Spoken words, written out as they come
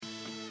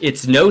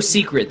It's no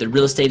secret that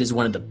real estate is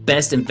one of the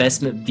best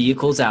investment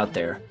vehicles out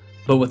there.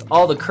 But with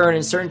all the current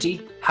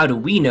uncertainty, how do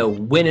we know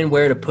when and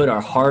where to put our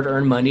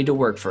hard-earned money to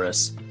work for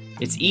us?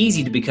 It's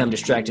easy to become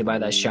distracted by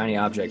that shiny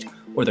object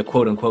or the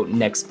quote-unquote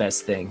next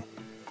best thing.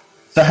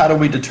 So how do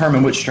we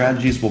determine which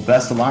strategies will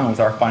best align with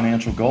our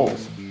financial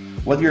goals?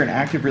 Whether you're an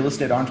active real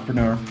estate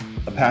entrepreneur,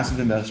 a passive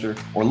investor,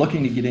 or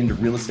looking to get into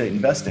real estate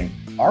investing,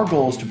 our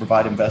goal is to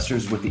provide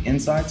investors with the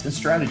insights and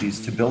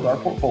strategies to build our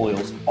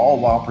portfolios, all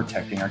while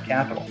protecting our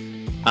capital.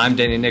 I'm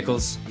Danny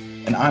Nichols.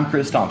 And I'm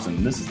Chris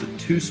Thompson. This is the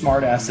Two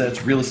Smart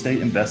Assets Real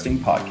Estate Investing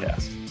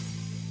Podcast.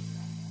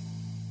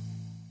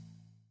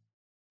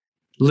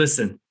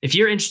 Listen, if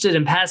you're interested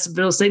in passive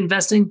real estate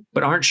investing,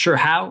 but aren't sure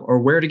how or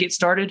where to get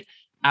started,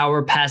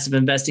 our passive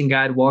investing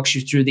guide walks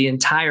you through the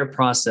entire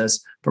process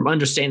from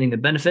understanding the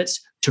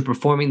benefits to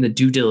performing the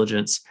due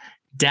diligence.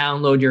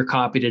 Download your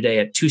copy today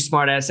at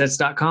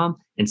twosmartassets.com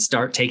and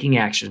start taking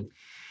action.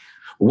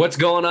 What's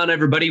going on,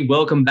 everybody?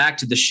 Welcome back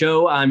to the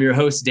show. I'm your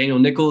host, Daniel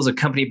Nichols,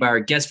 accompanied by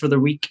our guest for the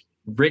week,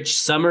 Rich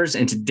Summers.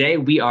 And today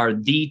we are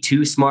the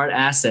Two Smart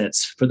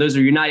Assets. For those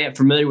of you not yet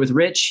familiar with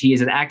Rich, he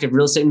is an active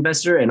real estate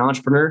investor and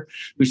entrepreneur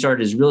who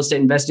started his real estate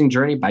investing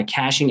journey by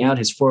cashing out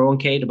his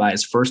 401k to buy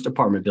his first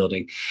apartment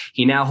building.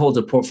 He now holds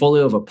a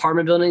portfolio of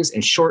apartment buildings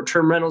and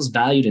short-term rentals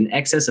valued in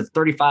excess of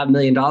 $35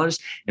 million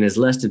and has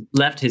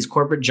left his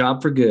corporate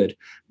job for good.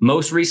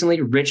 Most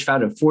recently, Rich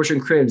founded Fortune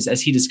Cribs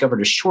as he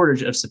discovered a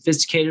shortage of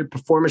sophisticated,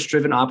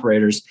 performance-driven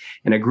operators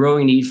and a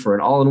growing need for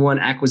an all-in-one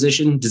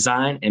acquisition,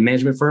 design, and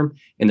management firm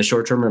in the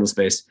short-term rental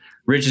space.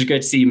 Rich, it's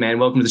great to see you, man.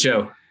 Welcome to the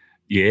show.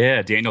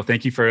 Yeah, Daniel,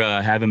 thank you for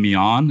having me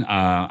on.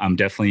 I'm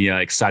definitely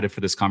excited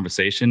for this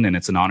conversation, and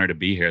it's an honor to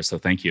be here. So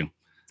thank you.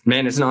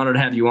 Man, it's an honor to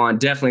have you on.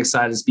 Definitely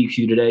excited to speak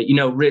to you today. You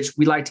know, Rich,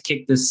 we like to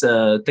kick this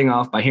thing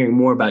off by hearing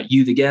more about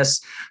you, the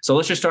guest. So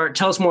let's just start.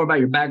 Tell us more about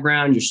your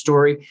background, your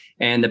story,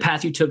 and the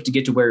path you took to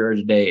get to where you are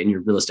today in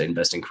your real estate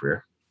investing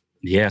career.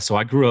 Yeah, so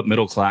I grew up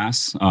middle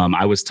class.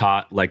 I was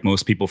taught, like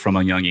most people from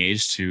a young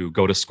age, to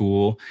go to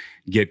school,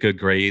 get good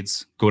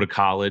grades, go to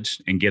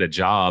college, and get a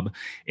job.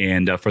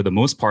 And for the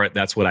most part,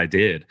 that's what I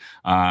did.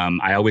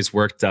 I always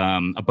worked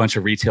a bunch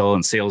of retail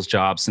and sales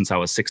jobs since I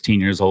was 16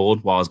 years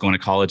old. While I was going to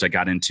college, I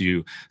got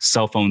into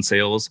cell phone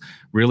sales,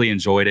 really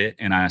enjoyed it,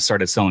 and I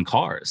started selling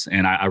cars.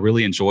 And I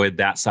really enjoyed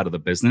that side of the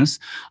business.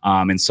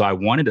 And so I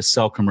wanted to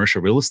sell commercial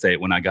real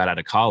estate when I got out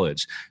of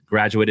college.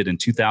 Graduated in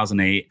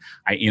 2008.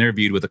 I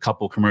interviewed with a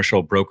couple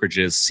commercial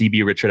brokerages,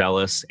 CB Richard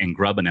Ellis and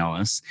Grubb &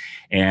 Ellis.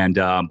 And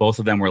both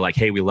of them were like,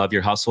 hey, we love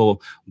your hustle.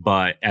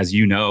 But as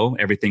you know,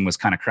 everything was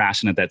kind of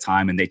crashing at that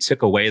time, and they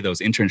took away those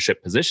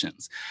internship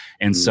positions.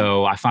 And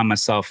so I found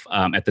myself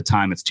at the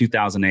time, it's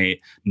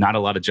 2008, not a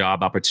lot of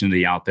job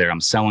opportunity out there.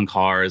 I'm selling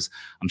cars.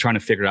 I'm trying to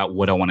figure out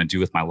what I want to do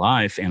with my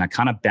life. And I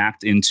kind of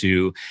backed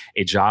into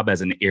a job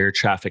as an air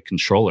traffic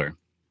controller.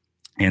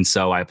 And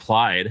so I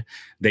applied.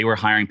 They were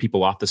hiring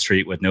people off the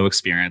street with no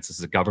experience. This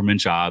is a government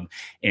job,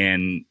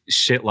 and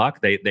shit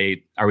luck.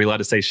 They are we allowed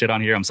to say shit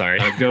on here? I'm sorry.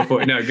 Go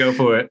for it. No, go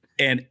for it.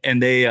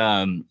 And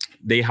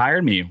they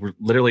hired me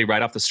literally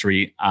right off the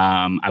street.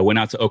 I went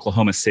out to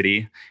Oklahoma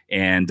City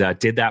and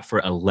did that for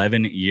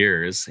 11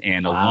 years.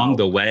 And along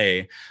the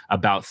way,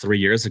 about 3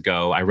 years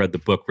ago, I read the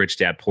book Rich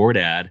Dad Poor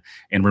Dad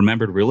and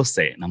remembered real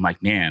estate. And I'm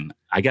like, man,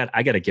 I got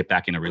to get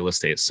back into real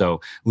estate. So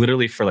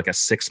literally for like a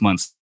 6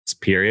 months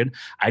period,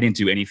 I didn't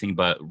do anything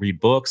but read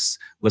books,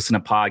 listen to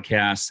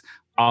podcasts.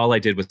 All I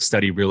did was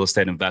study real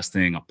estate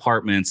investing,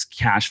 apartments,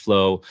 cash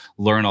flow,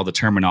 learn all the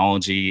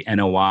terminology,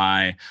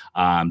 NOI,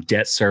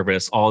 debt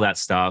service, all that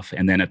stuff.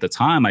 And then at the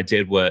time, I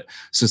did what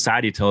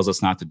society tells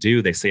us not to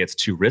do. They say it's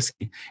too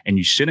risky and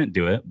you shouldn't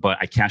do it. But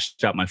I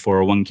cashed out my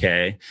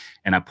 401k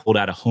and I pulled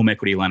out a home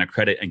equity line of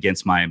credit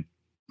against my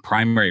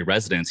primary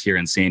residence here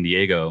in San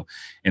Diego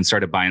and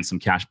started buying some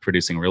cash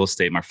producing real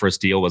estate. My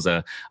first deal was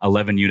a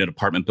 11 unit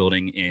apartment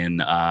building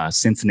in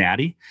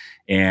Cincinnati.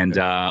 And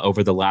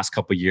over the last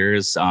couple of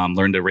years,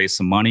 learned to raise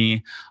some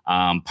money,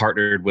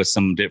 partnered with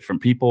some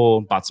different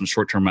people, bought some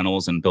short-term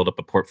rentals and built up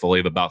a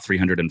portfolio of about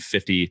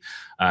 350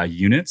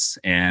 units.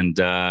 And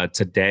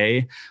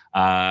today,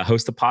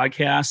 host a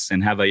podcast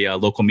and have a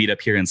local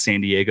meetup here in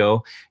San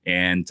Diego.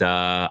 And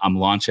I'm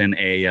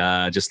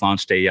just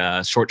launched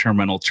a short-term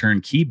rental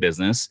turnkey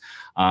business.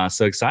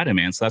 So excited,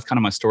 man. So that's kind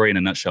of my story in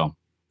a nutshell.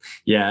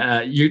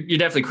 Yeah, you're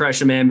definitely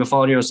crushing, man. Been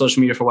following you on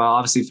social media for a while.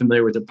 Obviously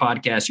familiar with the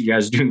podcast. You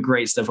guys are doing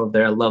great stuff over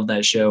there. I love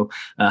that show.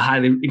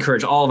 Highly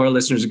encourage all of our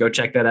listeners to go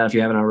check that out if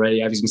you haven't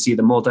already. As you can see,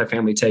 the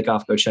multifamily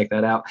takeoff. Go check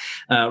that out.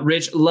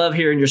 Rich, love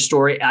hearing your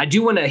story. I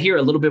do want to hear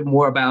a little bit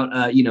more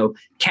about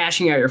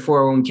cashing out your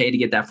 401k to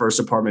get that first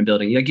apartment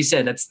building. Like you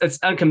said, that's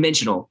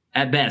unconventional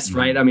at best,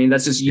 right? I mean,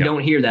 that's just you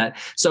don't hear that.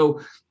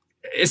 So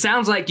it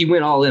sounds like you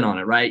went all in on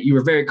it, right? You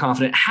were very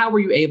confident. How were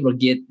you able to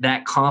get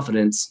that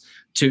confidence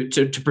to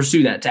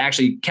pursue that, to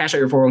actually cash out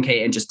your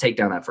 401k and just take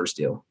down that first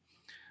deal?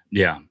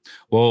 Yeah.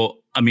 Well,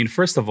 I mean,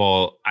 first of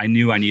all, I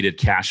knew I needed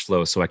cash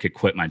flow so I could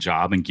quit my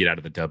job and get out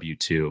of the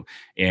W-2.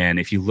 And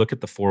if you look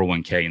at the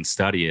 401k and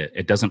study it,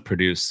 it doesn't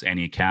produce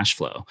any cash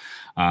flow.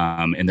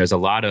 And there's a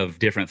lot of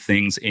different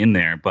things in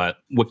there. But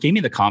what gave me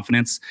the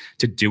confidence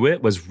to do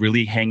it was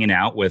really hanging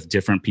out with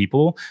different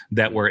people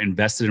that were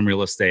invested in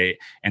real estate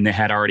and they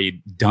had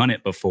already done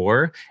it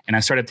before. And I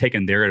started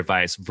taking their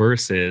advice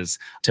versus,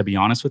 to be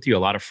honest with you, a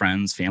lot of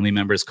friends, family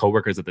members,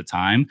 coworkers at the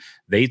time,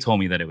 they told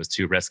me that it was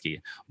too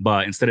risky.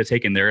 But instead of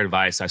taking their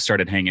advice, I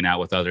started hanging out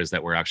with others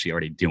that were actually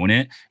already doing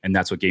it. And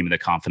that's what gave me the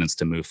confidence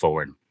to move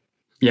forward.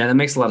 Yeah, that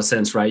makes a lot of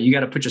sense, right? You got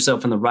to put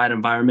yourself in the right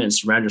environment and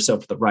surround yourself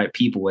with the right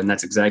people. And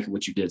that's exactly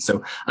what you did.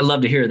 So I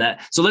love to hear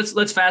that. So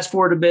let's fast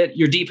forward a bit.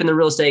 You're deep in the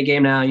real estate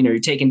game now. You're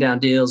taking down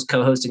deals,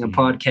 co-hosting a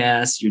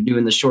podcast. You're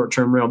doing the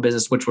short-term rental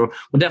business, which we'll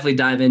definitely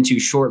dive into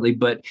shortly.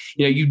 But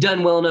you've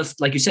done well enough,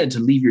 like you said, to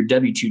leave your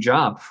W-2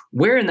 job.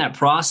 Where in that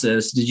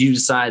process did you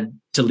decide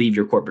to leave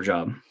your corporate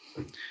job?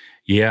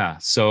 Yeah.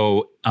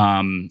 So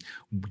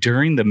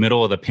during the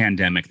middle of the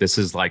pandemic, this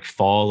is like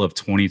fall of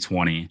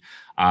 2020.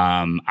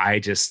 I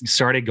just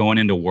started going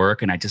into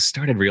work and I just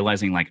started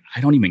realizing like,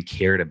 I don't even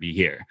care to be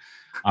here.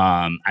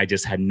 I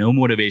just had no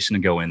motivation to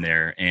go in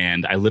there.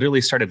 And I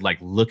literally started like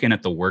looking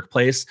at the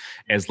workplace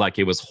as like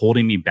it was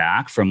holding me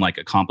back from like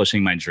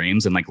accomplishing my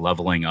dreams and like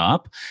leveling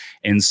up.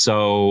 And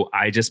so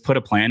I just put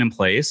a plan in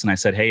place and I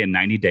said, hey, in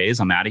 90 days,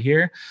 I'm out of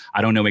here.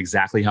 I don't know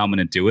exactly how I'm going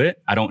to do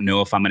it. I don't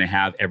know if I'm going to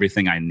have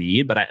everything I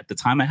need. But at the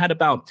time I had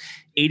about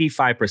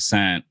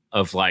 85%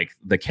 of like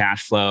the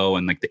cash flow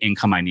and like the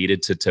income I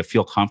needed to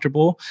feel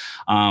comfortable.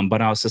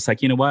 But I was just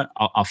like, you know what,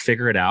 I'll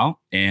figure it out.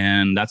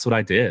 And that's what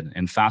I did.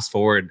 And fast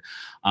forward,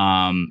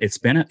 it's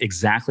been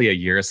exactly a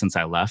year since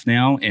I left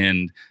now.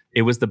 And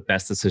it was the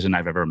best decision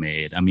I've ever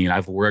made. I mean,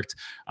 I've worked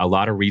a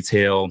lot of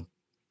retail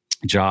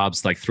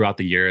jobs like throughout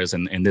the years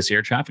and this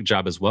air traffic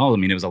job as well. I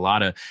mean, it was a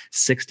lot of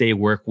 6-day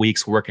work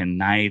weeks, working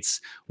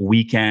nights,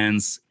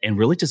 weekends, and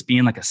really just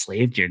being like a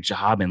slave to your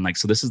job. And like,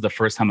 so this is the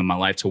first time in my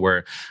life to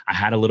where I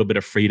had a little bit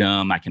of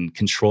freedom. I can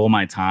control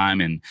my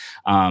time. And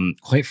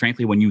quite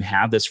frankly, when you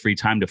have this free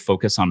time to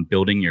focus on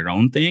building your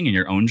own thing and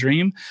your own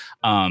dream,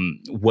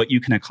 what you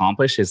can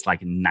accomplish is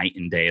like night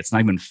and day. It's not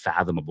even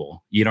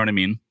fathomable. You know what I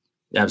mean?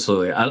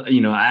 Absolutely.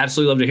 I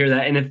absolutely love to hear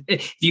that. And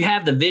if you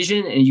have the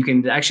vision and you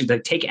can actually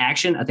like take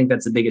action, I think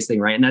that's the biggest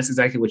thing, right? And that's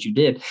exactly what you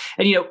did.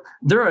 And,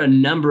 there are a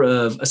number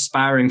of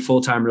aspiring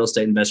full-time real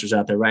estate investors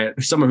out there, right?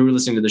 Someone who are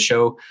listening to the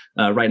show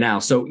right now.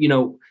 So,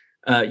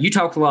 you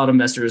talk to a lot of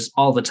investors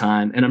all the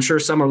time, and I'm sure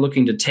some are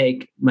looking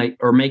to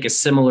make a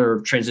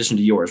similar transition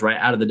to yours, right?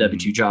 Out of the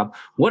W-2 job.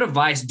 What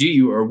advice do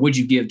you, or would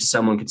you give to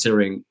someone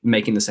considering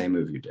making the same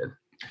move you did?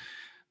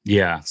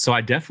 Yeah. So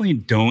I definitely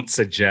don't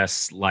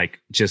suggest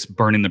like just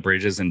burning the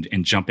bridges and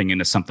jumping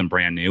into something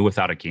brand new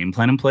without a game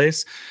plan in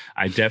place.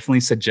 I definitely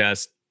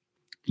suggest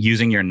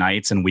using your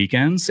nights and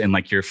weekends and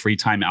like your free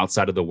time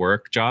outside of the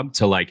work job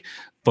to like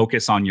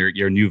focus on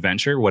your new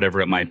venture,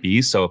 whatever it might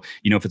be. So,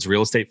 if it's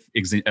real estate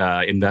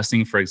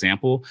investing, for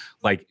example,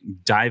 like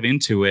dive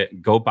into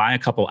it, go buy a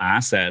couple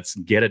assets,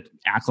 get it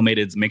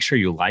acclimated, make sure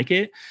you like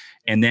it,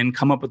 and then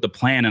come up with the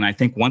plan. And I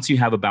think once you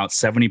have about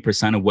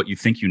 70% of what you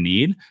think you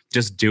need,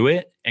 just do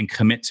it and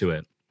commit to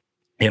it.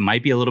 It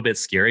might be a little bit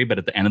scary, but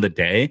at the end of the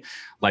day,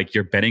 like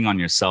you're betting on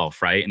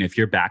yourself, right? And if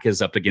your back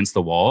is up against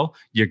the wall,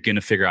 you're going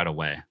to figure out a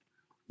way.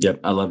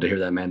 Yep. I love to hear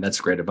that, man.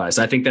 That's great advice.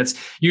 I think that's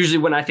usually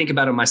when I think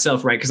about it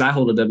myself, right? Because I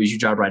hold a W-2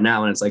 job right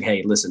now and it's like,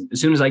 hey, listen, as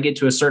soon as I get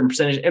to a certain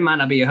percentage, it might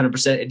not be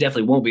 100%. It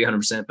definitely won't be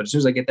 100%. But as soon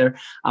as I get there,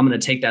 I'm going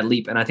to take that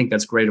leap. And I think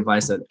that's great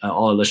advice that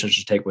all our listeners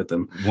should take with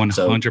them.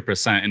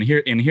 100%.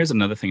 And here's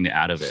another thing to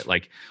add of it.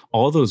 Like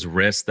all those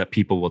risks that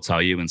people will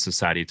tell you and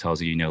society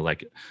tells you,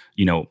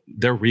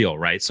 they're real,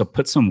 right? So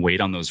put some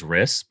weight on those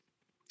risks.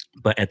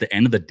 But at the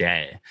end of the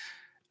day,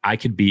 I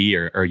could be,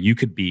 or you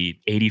could be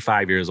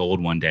 85 years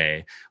old one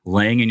day,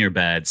 laying in your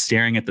bed,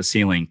 staring at the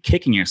ceiling,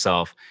 kicking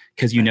yourself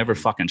because you never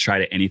fucking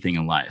tried anything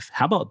in life.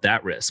 How about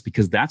that risk?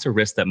 Because that's a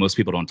risk that most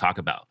people don't talk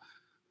about.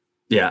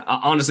 Yeah,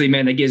 honestly,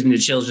 man, that gives me the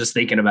chills just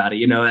thinking about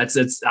it.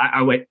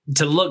 I wait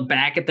to look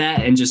back at that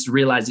and just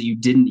realize that you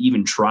didn't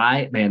even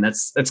try. Man,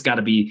 that's got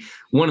to be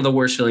one of the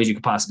worst feelings you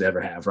could possibly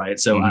ever have, right?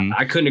 So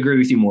I couldn't agree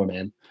with you more,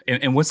 man.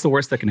 And what's the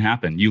worst that can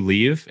happen? You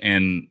leave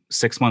and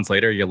 6 months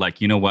later, you're like,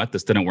 you know what?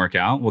 This didn't work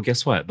out. Well,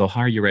 guess what? They'll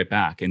hire you right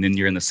back. And then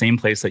you're in the same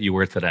place that you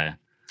were today.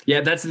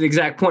 Yeah, that's the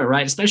exact point,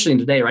 right? Especially in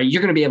today, right?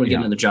 You're going to be able to get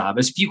another job.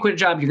 If you quit a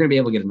job, you're going to be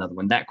able to get another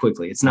one that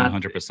quickly. It's not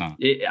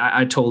 100%.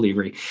 I totally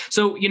agree.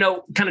 So,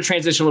 kind of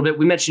transition a little bit.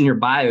 We mentioned in your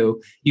bio,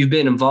 you've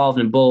been involved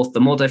in both the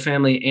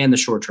multifamily and the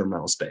short-term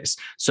rental space.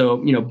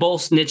 So,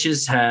 both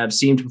niches have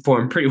seemed to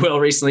perform pretty well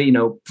recently,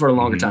 for a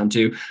longer time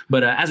too.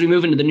 But as we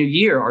move into the new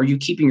year, are you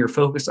keeping your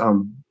focus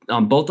on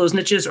both those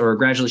niches or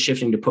gradually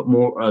shifting to put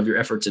more of your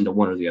efforts into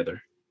one or the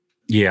other?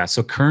 Yeah.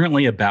 So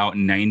currently about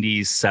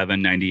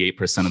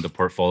 98% of the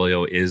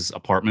portfolio is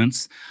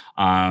apartments.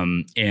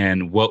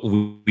 And what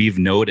we've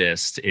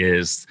noticed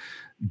is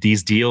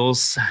these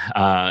deals,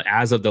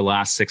 as of the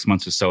last 6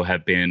 months or so,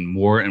 have been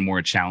more and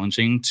more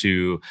challenging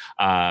to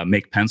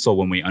make pencil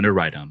when we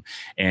underwrite them.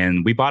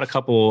 And we bought a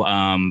couple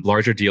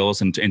larger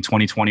deals in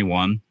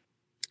 2021.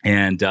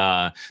 And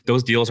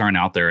those deals aren't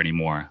out there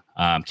anymore.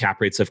 Cap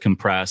rates have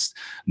compressed,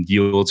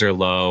 yields are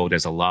low.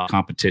 There's a lot of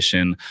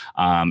competition.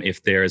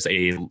 If there's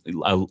a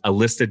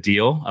listed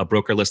deal, a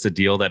broker listed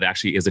deal that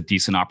actually is a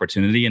decent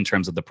opportunity in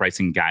terms of the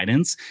pricing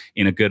guidance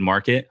in a good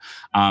market,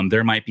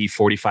 there might be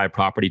 45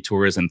 property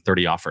tours and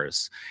 30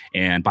 offers.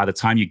 And by the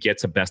time you get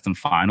to best and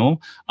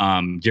final,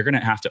 you're going to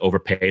have to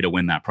overpay to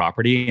win that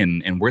property.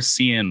 And we're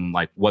seeing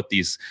like what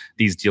these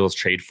deals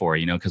trade for,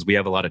 because we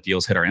have a lot of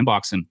deals hit our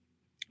inbox, and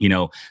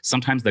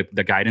sometimes the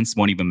guidance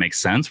won't even make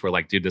sense. We're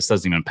like, dude, this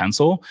doesn't even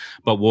pencil.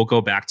 But we'll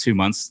go back 2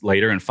 months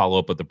later and follow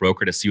up with the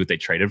broker to see what they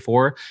traded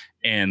for.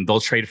 And they'll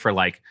trade for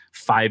like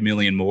 5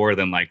 million more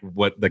than like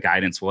what the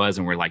guidance was.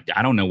 And we're like,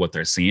 I don't know what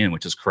they're seeing,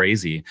 which is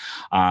crazy.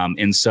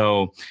 And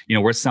so,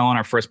 we're selling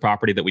our first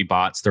property that we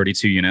bought. It's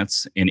 32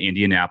 units in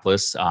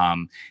Indianapolis.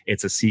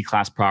 It's a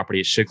C-class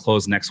property. It should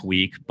close next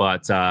week,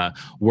 but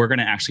we're going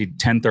to actually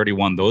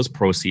 1031 those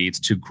proceeds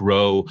to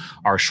grow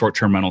our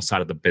short-term rental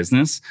side of the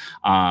business.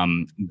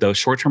 Those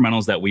short-term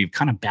rentals that we've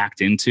kind of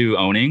backed into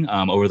owning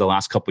over the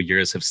last couple of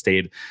years have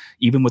stayed,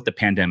 even with the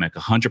pandemic,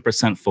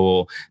 100%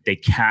 full. They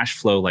cash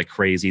flow like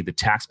crazy. The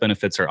tax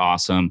benefits are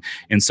awesome.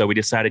 And so we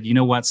decided, you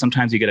know what,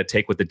 sometimes you got to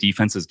take what the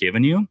defense has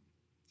given you.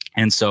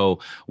 And so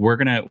we're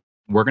going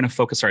to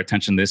focus our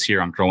attention this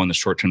year on growing the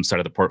short-term side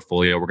of the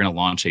portfolio. We're going to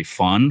launch a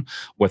fund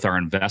with our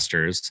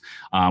investors.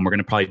 We're going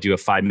to probably do a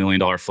 $5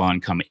 million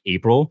fund come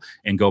April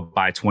and go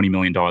buy $20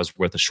 million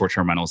worth of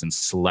short-term rentals in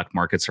select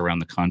markets around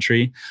the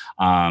country.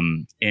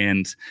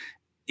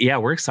 Yeah,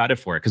 we're excited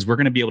for it because we're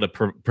going to be able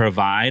to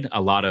provide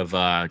a lot of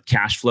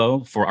cash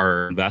flow for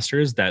our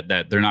investors that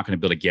they're not going to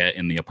be able to get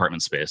in the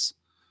apartment space.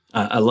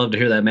 I love to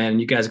hear that, man.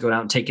 You guys going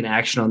out and taking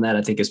action on that,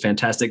 I think is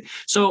fantastic.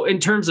 So in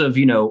terms of,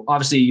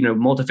 obviously,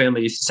 multifamily,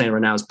 you're saying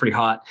right now is pretty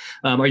hot.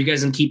 Are you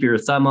guys going to keep your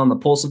thumb on the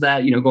pulse of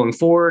that, going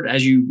forward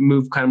as you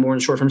move kind of more in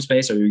the short-term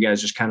space, or are you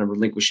guys just kind of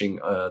relinquishing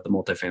the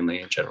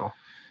multifamily in general?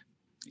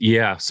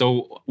 Yeah,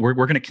 so we're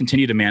going to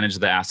continue to manage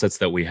the assets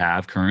that we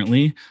have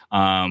currently.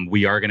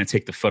 We are going to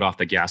take the foot off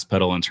the gas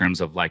pedal in terms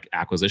of like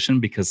acquisition,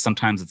 because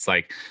sometimes it's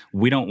like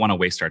we don't want to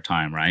waste our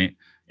time, right?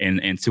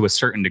 And to a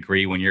certain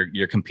degree, when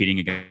you're competing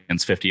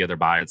against 50 other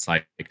buyers, it's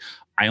like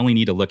I only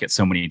need to look at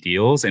so many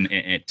deals and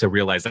to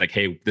realize that, like,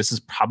 hey, this is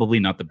probably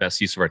not the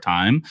best use of our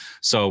time.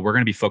 So we're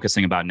going to be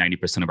focusing about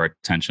 90% of our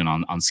attention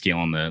on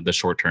scaling the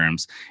short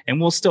terms. And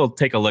we'll still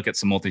take a look at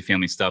some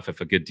multifamily stuff if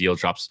a good deal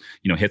drops,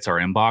 hits our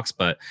inbox.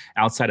 But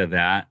outside of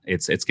that,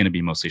 it's going to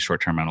be mostly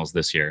short-term rentals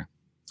this year.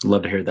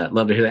 Love to hear that.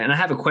 And I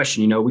have a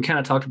question. We kind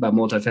of talked about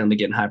multifamily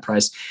getting high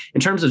priced. In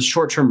terms of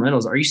short-term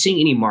rentals, are you seeing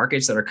any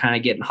markets that are kind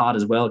of getting hot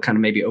as well, kind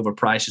of maybe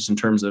overpriced just in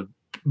terms of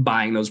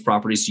buying those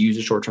properties to use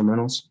as short-term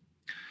rentals?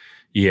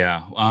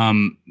 Yeah,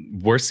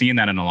 we're seeing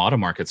that in a lot of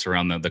markets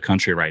around the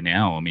country right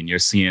now. I mean, you're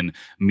seeing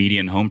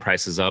median home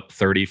prices up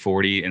 30,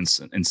 40, and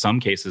in some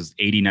cases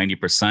 80,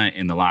 90%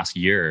 in the last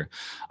year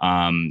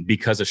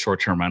because of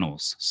short-term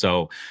rentals.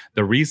 So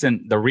the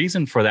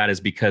reason for that is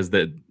because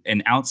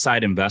an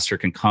outside investor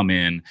can come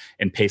in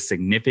and pay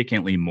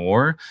significantly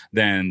more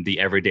than the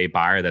everyday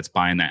buyer that's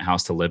buying that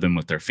house to live in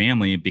with their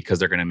family, because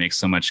they're going to make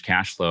so much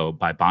cash flow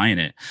by buying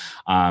it.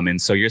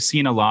 And so you're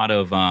seeing a lot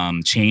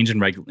of change in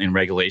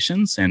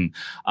regulations. And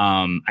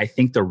I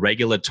think the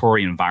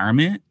regulatory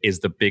environment is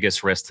the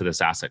biggest risk to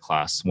this asset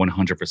class,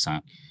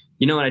 100%.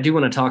 And I do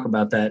want to talk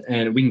about that,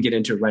 and we can get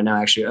into it right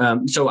now,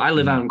 actually. So I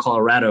live out in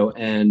Colorado,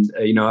 and,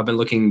 I've been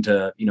looking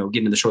to, get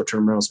into the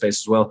short-term rental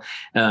space as well.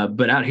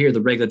 But out here, the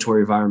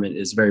regulatory environment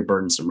is very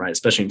burdensome, right?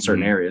 Especially in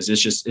certain areas.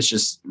 It's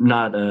just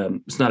not,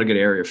 it's not a good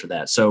area for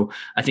that. So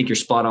I think you're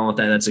spot on with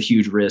that. That's a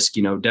huge risk.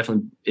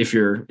 Definitely if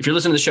you're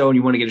listening to the show and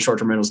you want to get a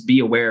short-term rentals, be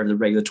aware of the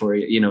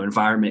regulatory,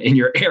 environment in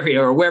your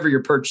area or wherever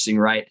you're purchasing,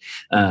 right?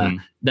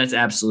 It's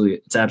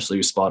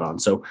absolutely spot on.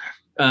 So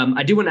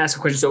I do want to ask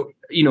a question. So,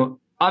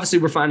 obviously,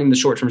 we're finding the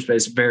short-term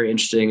space very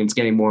interesting, and it's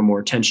getting more and more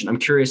attention. I'm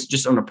curious,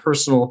 just on your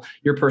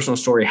personal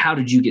story, how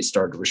did you get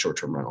started with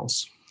short-term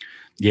rentals?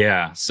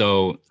 Yeah,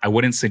 so I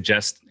wouldn't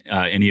suggest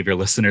any of your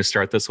listeners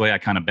start this way. I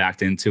kind of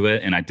backed into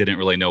it, and I didn't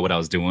really know what I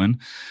was doing.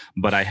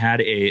 But I had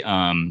a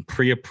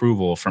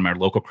pre-approval from our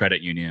local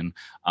credit union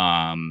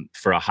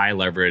for a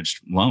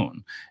high-leveraged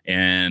loan.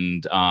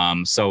 And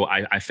so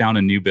I found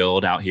a new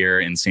build out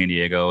here in San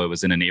Diego. It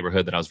was in a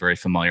neighborhood that I was very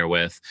familiar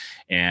with.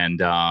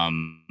 And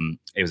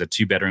it was a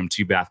 2-bedroom,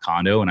 2-bath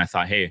condo. And I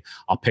thought, hey,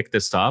 I'll pick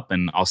this up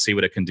and I'll see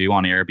what it can do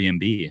on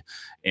Airbnb.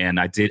 And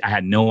I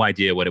had no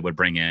idea what it would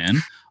bring in.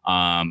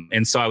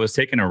 And so I was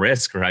taking a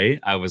risk, right?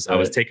 I was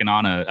taking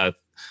on a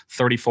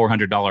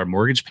 $3,400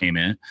 mortgage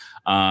payment.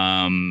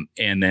 And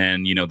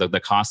then,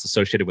 the cost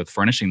associated with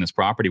furnishing this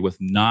property with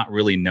not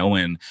really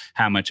knowing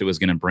how much it was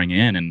going to bring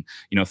in. And,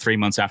 3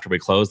 months after we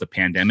closed, the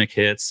pandemic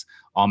hits,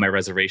 all my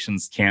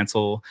reservations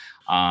cancel.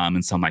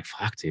 And so I'm like,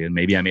 fuck, dude,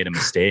 maybe I made a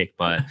mistake,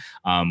 but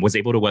was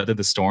able to weather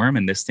the storm,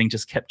 and this thing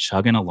just kept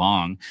chugging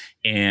along.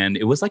 And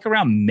it was like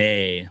around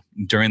May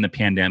during the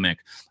pandemic,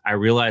 I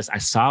realized I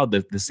saw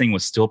that this thing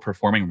was still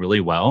performing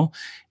really well.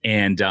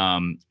 And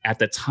at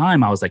the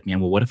time I was like, man,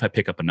 well, what if I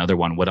pick up another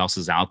one? What else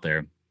is out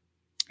there?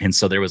 And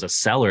so there was a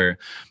seller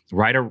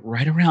right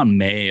around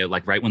May,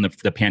 like right when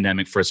the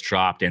pandemic first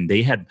dropped, and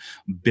they had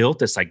built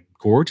this like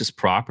gorgeous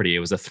property. It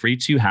was a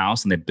 3-2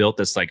 house, and they built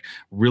this like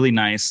really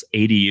nice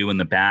ADU in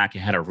the back. It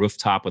had a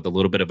rooftop with a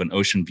little bit of an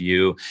ocean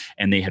view,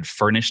 and they had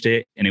furnished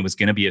it, and it was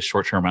going to be a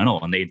short-term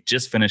rental, and they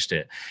just finished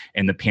it,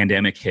 and the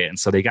pandemic hit. And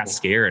so they got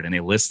scared, and they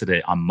listed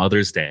it on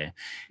Mother's Day.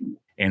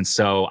 And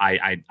so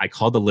I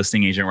called the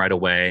listing agent right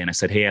away, and I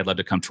said, hey, I'd love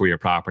to come tour your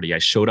property. I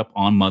showed up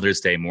on Mother's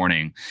Day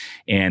morning,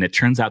 and it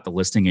turns out the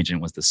listing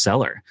agent was the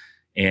seller.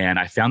 And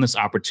I found this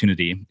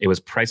opportunity. It was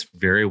priced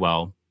very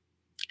well.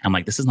 I'm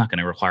like, this is not going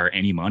to require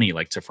any money,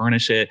 like to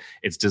furnish it.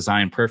 It's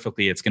designed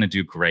perfectly. It's going to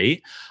do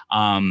great.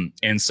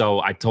 And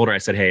so I told her, I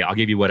said, hey, I'll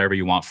give you whatever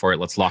you want for it.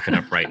 Let's lock it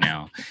up right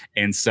now.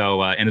 And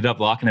so ended up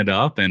locking it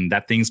up, and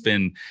that thing's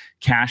been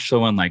cash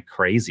flowing like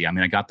crazy. I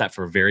mean, I got that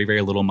for very,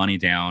 very little money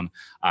down.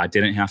 I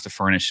didn't have to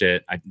furnish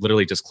it. I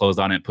literally just closed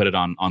on it, put it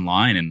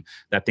online, and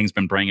that thing's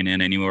been bringing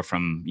in anywhere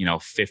from,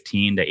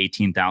 $15,000 to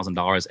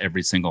 $18,000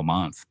 every single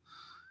month.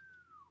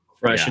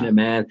 Crushing it,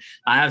 man.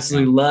 I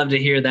absolutely love to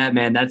hear that,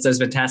 man. That's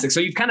fantastic.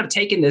 So you've kind of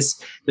taken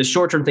this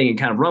short-term thing and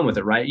kind of run with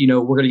it, right?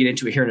 We're going to get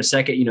into it here in a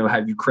second.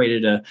 Have you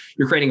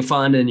you're creating a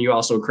fund, and you're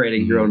also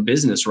creating your own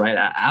business, right,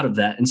 out of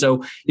that. And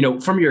so,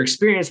 from your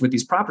experience with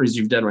these properties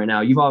you've done right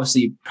now, you've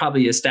obviously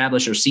probably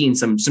established or seen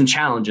some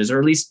challenges, or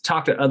at least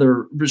talked to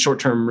other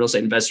short-term real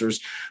estate investors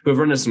who have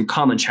run into some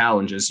common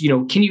challenges.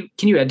 Can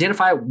you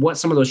identify what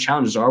some of those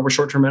challenges are with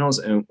short-term rentals,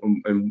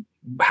 and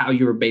how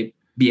you were be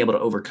able to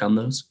overcome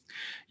those?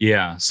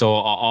 Yeah. So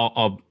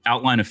I'll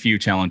outline a few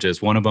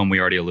challenges. One of them we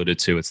already alluded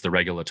to. It's the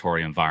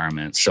regulatory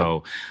environment.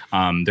 So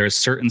there's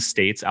certain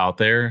states out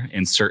there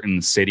in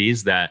certain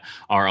cities that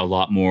are a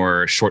lot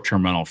more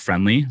short-term rental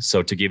friendly.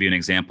 So to give you an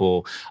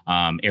example,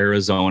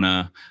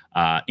 Arizona,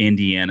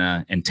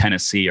 Indiana, and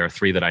Tennessee are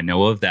 3 that I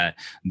know of that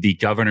the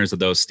governors of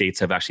those states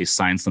have actually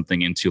signed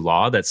something into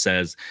law that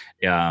says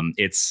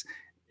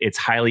it's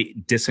highly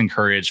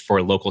disencouraged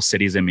for local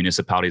cities and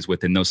municipalities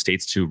within those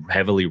states to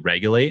heavily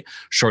regulate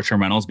short-term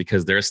rentals,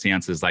 because their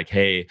stance is like,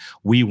 hey,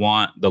 we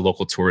want the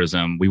local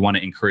tourism. We want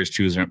to encourage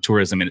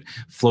tourism. It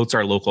floats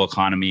our local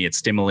economy. It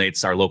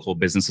stimulates our local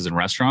businesses and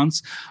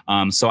restaurants.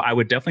 So I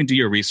would definitely do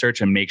your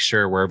research and make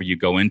sure wherever you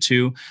go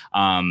into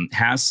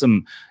has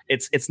some.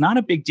 It's not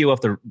a big deal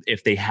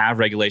if they have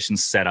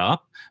regulations set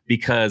up,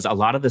 because a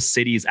lot of the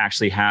cities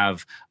actually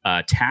have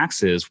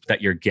taxes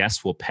that your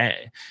guests will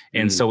pay.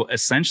 And so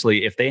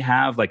essentially, if they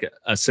have like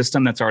a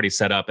system that's already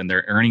set up and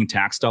they're earning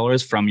tax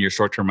dollars from your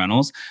short-term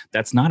rentals,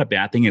 that's not a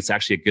bad thing. It's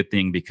actually a good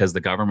thing, because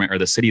the government or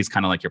the city is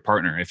kind of like your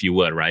partner, if you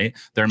would, right?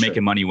 They're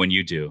making money when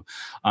you do.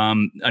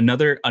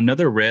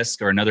 Another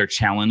risk or another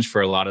challenge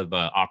for a lot of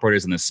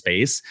operators in this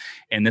space,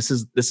 and this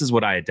is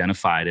what I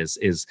identified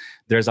is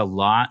there's a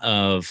lot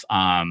of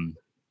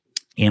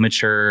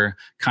amateur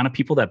kind of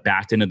people that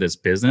backed into this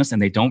business,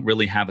 and they don't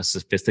really have a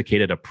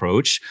sophisticated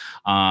approach.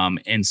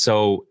 And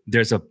so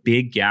there's a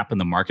big gap in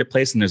the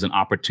marketplace, and there's an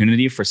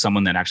opportunity for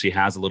someone that actually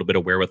has a little bit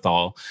of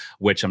wherewithal,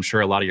 which I'm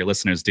sure a lot of your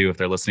listeners do if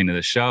they're listening to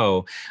the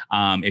show.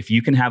 If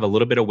you can have a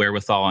little bit of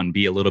wherewithal and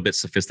be a little bit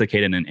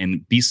sophisticated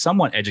and be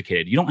somewhat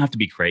educated, you don't have to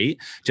be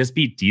great, just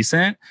be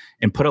decent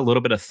and put a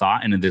little bit of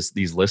thought into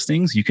these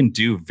listings. You can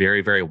do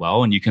very, very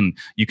well, and you can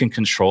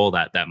control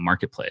that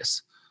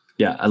marketplace.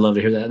 Yeah, I love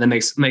to hear that. That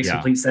makes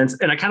complete sense.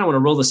 And I kind of want to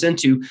roll this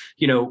into,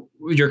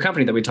 your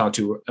company that we talked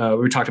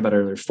about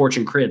earlier,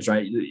 Fortune Cribs,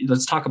 right?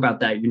 Let's talk about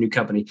that, your new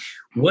company.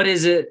 What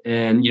is it?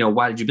 And,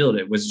 why did you build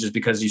it? Was it just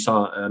because you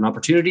saw an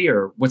opportunity,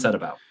 or what's that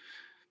about?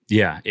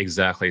 Yeah,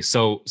 exactly.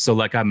 So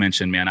like I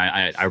mentioned, man,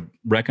 I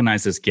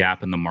recognize this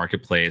gap in the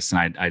marketplace,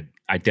 and I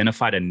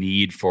identified a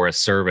need for a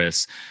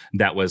service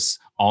that was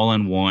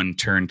all-in-one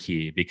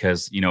turnkey,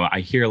 because,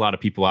 I hear a lot of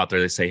people out there,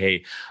 they say,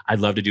 hey,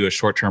 I'd love to do a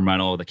short-term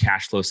rental. The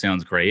cash flow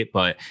sounds great,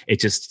 but it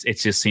just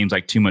seems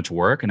like too much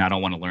work, and I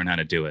don't want to learn how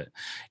to do it.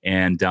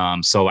 And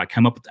so I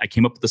came up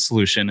with a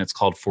solution. It's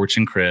called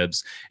Fortune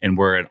Cribs, and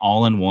we're an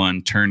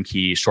all-in-one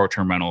turnkey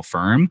short-term rental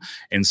firm.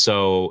 And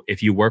so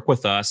if you work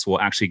with us,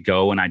 we'll actually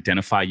go and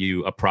identify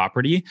you a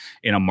property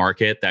in a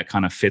market that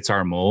kind of fits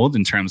our mold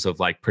in terms of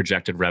like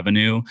projected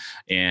revenue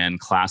and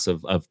class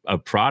of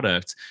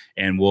product,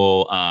 and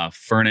we'll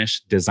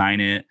furnish, design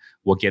it,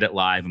 we'll get it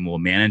live, and we'll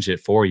manage it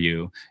for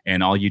you.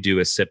 And all you do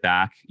is sit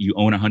back. You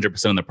own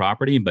 100% of the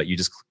property, but you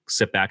just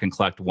sit back and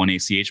collect one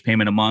ACH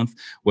payment a month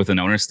with an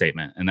owner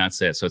statement, and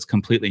that's it. So it's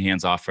completely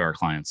hands off for our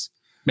clients.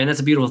 Man,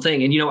 that's a beautiful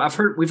thing. And,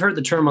 we've heard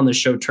the term on the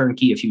show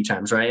turnkey a few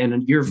times, right?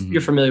 And you're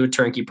familiar with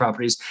turnkey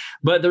properties,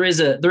 but there is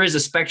a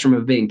spectrum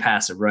of being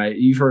passive, right?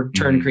 You've heard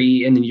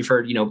turnkey, and then you've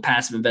heard,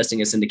 passive investing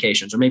in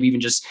syndications, or maybe even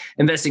just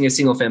investing in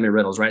single family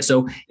rentals, right?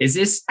 So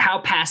how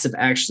passive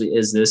actually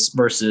is this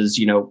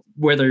versus,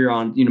 whether you're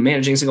on,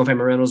 managing single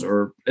family rentals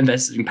or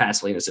investing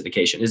passively in a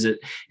syndication? Is it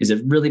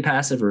really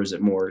passive, or is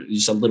it more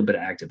just a little bit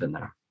active in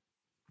there?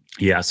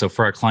 Yeah. So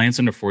for our clients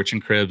under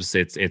Fortune Cribs,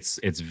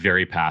 it's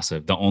very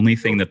passive. The only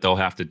thing that they'll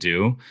have to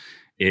do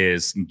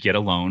is get a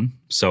loan.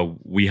 So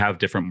we have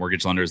different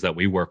mortgage lenders that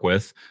we work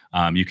with.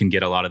 You can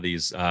get a lot of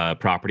these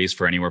properties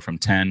for anywhere from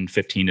 10,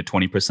 15 to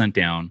 20%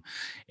 down,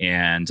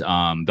 and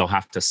they'll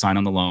have to sign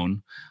on the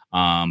loan.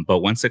 But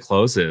once it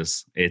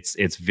closes,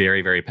 it's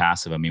very, very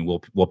passive. I mean,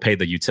 we'll pay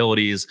the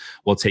utilities,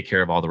 we'll take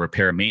care of all the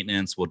repair and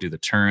maintenance, we'll do the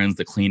turns,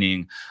 the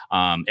cleaning.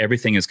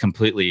 Everything is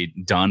completely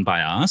done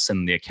by us,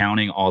 and the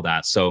accounting, all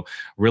that. So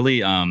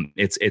really,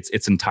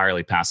 it's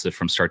entirely passive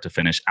from start to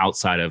finish,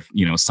 outside of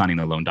signing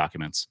the loan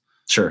documents.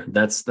 Sure.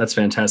 That's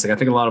fantastic. I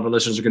think a lot of our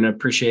listeners are going to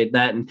appreciate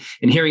that, and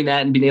hearing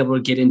that and being able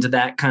to get into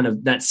that kind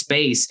of that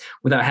space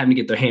without having to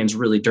get their hands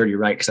really dirty,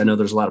 right? Because I know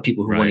there's a lot of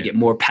people who want to get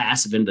more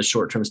passive into the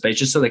short-term space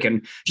just so they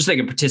can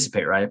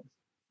participate, right?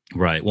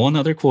 Right. Well,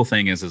 another cool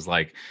thing is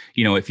like,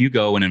 if you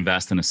go and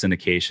invest in a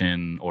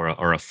syndication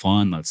or a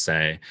fund, let's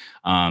say,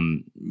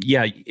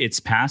 it's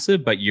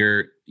passive, but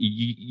you're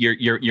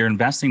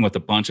investing with a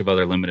bunch of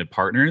other limited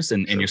partners,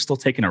 and you're still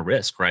taking a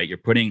risk, right? You're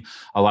putting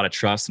a lot of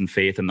trust and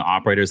faith in the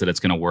operators that it's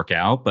going to work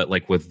out. But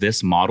like with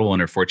this model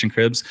under Fortune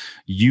Cribs,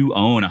 you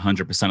own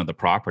 100% of the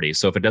property.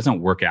 So if it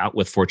doesn't work out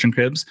with Fortune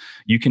Cribs,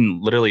 you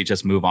can literally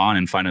just move on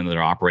and find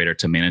another operator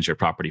to manage your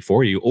property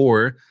for you,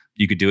 or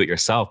you could do it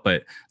yourself.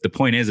 But the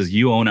point is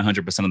you own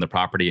 100% of the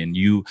property, and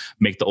you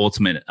make the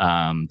ultimate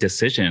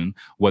decision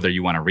whether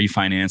you want to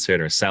refinance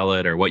it or sell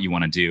it or what you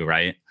want to do,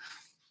 right?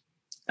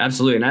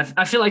 Absolutely. And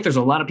I feel like there's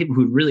a lot of people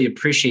who really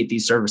appreciate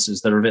these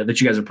services that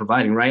you guys are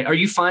providing, right? Are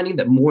you finding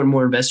that more and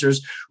more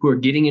investors who are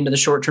getting into the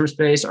short-term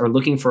space are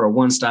looking for a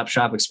one-stop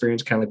shop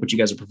experience, kind of like what you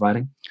guys are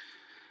providing?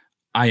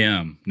 I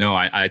am. No,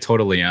 I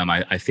totally am.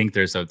 I think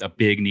there's a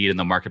big need in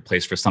the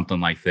marketplace for something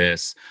like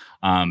this,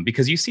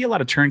 because you see a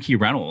lot of turnkey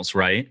rentals,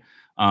 right?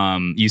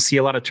 You see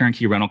a lot of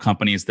turnkey rental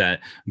companies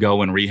that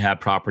go and rehab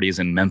properties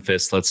in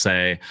Memphis, let's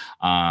say,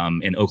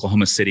 in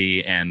Oklahoma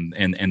City, and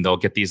they'll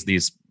get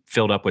these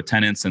filled up with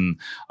tenants, and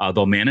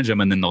they'll manage them,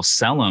 and then they'll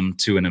sell them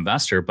to an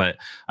investor. But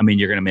I mean,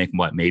 you're going to make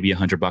what, maybe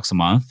 $100 a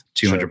month,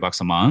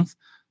 $200 a month.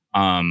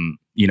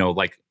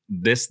 Like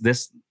this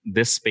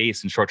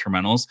space in short-term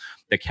rentals,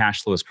 the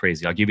cash flow is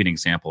crazy. I'll give you an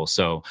example.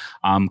 So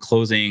I'm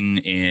closing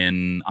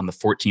on the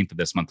 14th of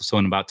this month. So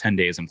in about 10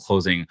 days, I'm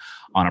closing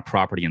on a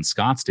property in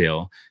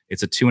Scottsdale.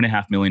 It's a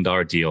 $2.5 million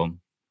deal.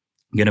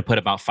 I'm going to put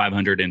about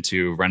 500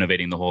 into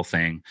renovating the whole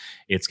thing.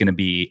 It's going to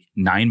be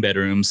 9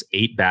 bedrooms,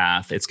 8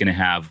 bath. It's going to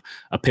have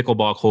a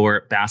pickleball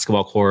court,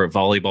 basketball court,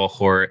 volleyball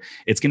court.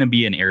 It's going to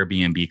be an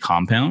Airbnb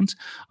compound.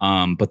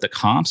 But the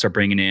comps are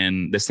bringing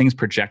in, this thing's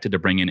projected to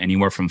bring in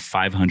anywhere from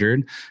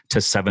 $500,000 to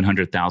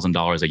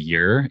 $700,000 a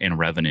year in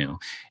revenue.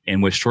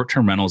 And with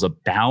short-term rentals,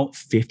 about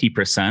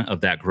 50%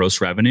 of that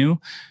gross revenue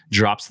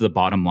drops to the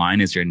bottom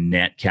line as your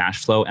net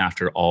cash flow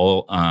after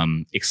all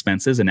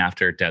expenses and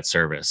after debt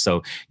service.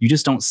 So you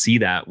just don't see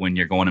that when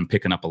you're going and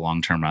picking up a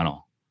long-term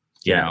rental.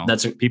 Yeah,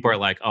 people are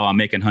like, "Oh, I'm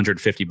making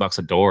 $150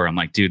 a door." I'm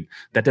like, "Dude,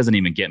 that doesn't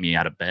even get me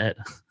out of bed."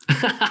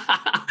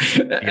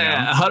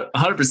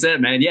 100%,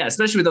 man. Yeah,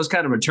 especially with those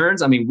kind of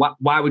returns. I mean,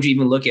 why would you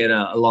even look at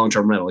a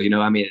long-term rental?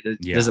 I mean,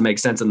 it doesn't make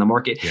sense in the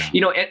market. Yeah.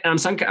 And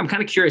I'm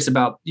kind of curious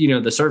about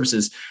the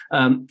services.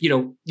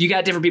 You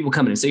got different people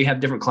coming in, so you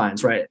have different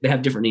clients, right? They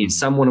have different needs.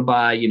 Some want to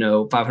buy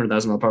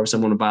 $500,000 property.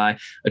 Some want to buy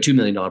a $2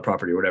 million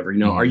property or whatever.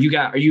 Are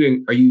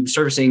you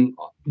servicing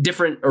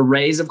different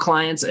arrays of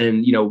clients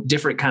and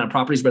different kind of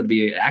properties, whether it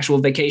be an actual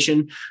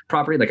vacation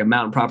property like a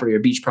mountain property or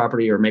beach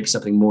property, or maybe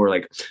something more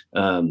like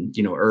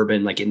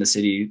urban, like in the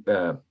city,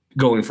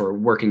 going for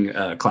working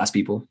class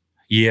people?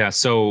 Yeah,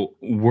 so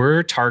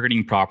we're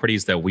targeting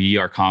properties that we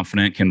are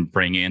confident can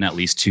bring in at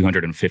least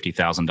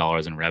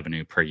 $250,000 in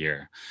revenue per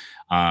year.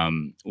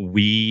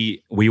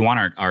 We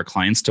want our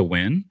clients to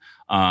win.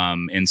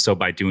 And so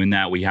by doing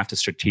that, we have to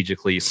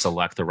strategically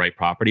select the right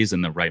properties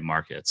in the right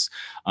markets.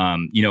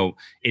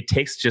 It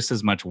takes just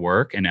as much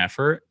work and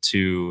effort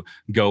to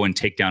go and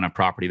take down a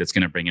property that's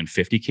going to bring in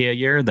 $50K a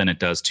year than it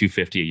does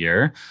 $250 a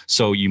year.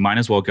 So you might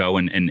as well go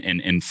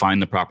and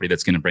find the property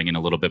that's going to bring in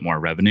a little bit more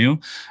revenue.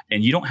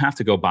 And you don't have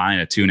to go buy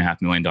a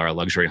 $2.5 million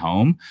luxury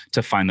home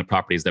to find the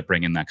properties that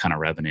bring in that kind of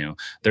revenue.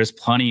 There's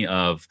plenty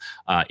of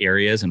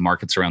areas and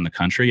markets around the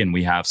country, and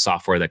we have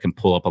software that can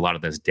pull up a lot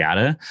of this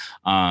data.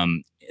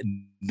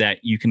 That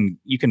you can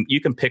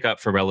pick up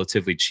for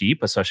relatively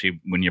cheap, especially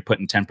when you're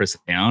putting 10%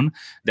 down,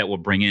 that will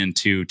bring in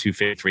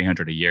 $250,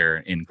 $300 a year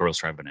in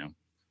gross revenue.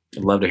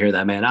 I'd love to hear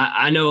that, man.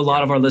 I know a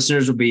lot of our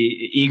listeners will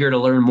be eager to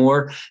learn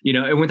more,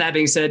 and with that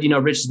being said,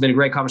 Rich, it's been a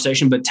great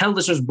conversation, but tell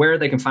listeners where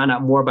they can find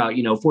out more about,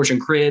 Fortune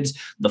Cribs,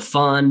 the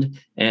fund,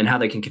 and how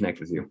they can connect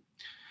with you.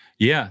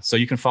 Yeah. So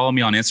you can follow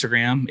me on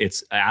Instagram.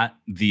 It's at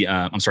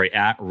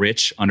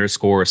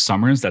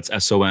Rich_Summers. That's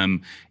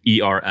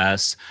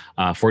SOMERS.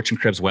 Fortune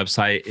Cribs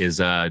website is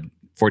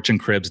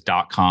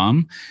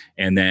fortunecribs.com.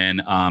 And then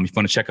if you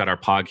want to check out our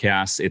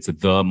podcast, it's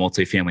the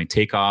Multifamily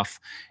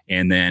Takeoff.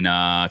 And then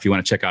if you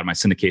want to check out my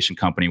syndication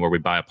company where we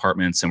buy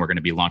apartments, and we're going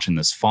to be launching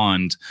this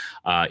fund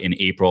in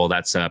April,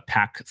 that's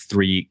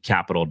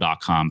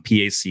PAC3capital.com,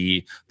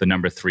 PAC, the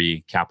number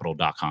 3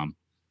 capital.com.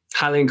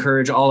 Highly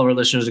encourage all of our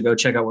listeners to go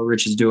check out what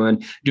Rich is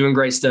doing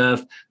great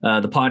stuff.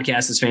 The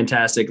podcast is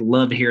fantastic.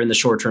 Love hearing the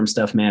short-term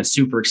stuff, man.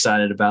 Super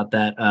excited about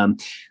that.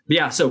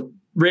 So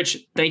Rich,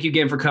 thank you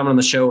again for coming on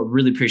the show. I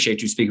really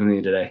appreciate you speaking with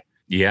me today.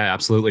 Yeah,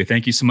 absolutely.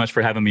 Thank you so much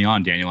for having me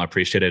on, Daniel. I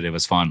appreciate it. It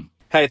was fun.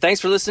 Hey,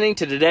 thanks for listening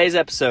to today's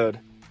episode.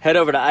 Head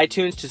over to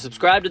iTunes to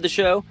subscribe to the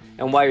show.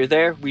 And while you're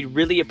there, we'd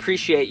really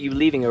appreciate you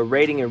leaving a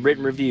rating and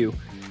written review.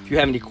 If you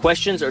have any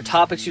questions or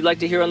topics you'd like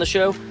to hear on the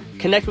show,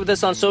 connect with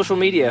us on social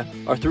media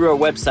or through our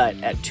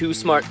website at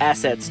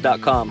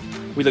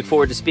twosmartassets.com. We look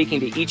forward to speaking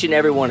to each and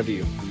every one of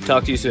you.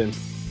 Talk to you soon.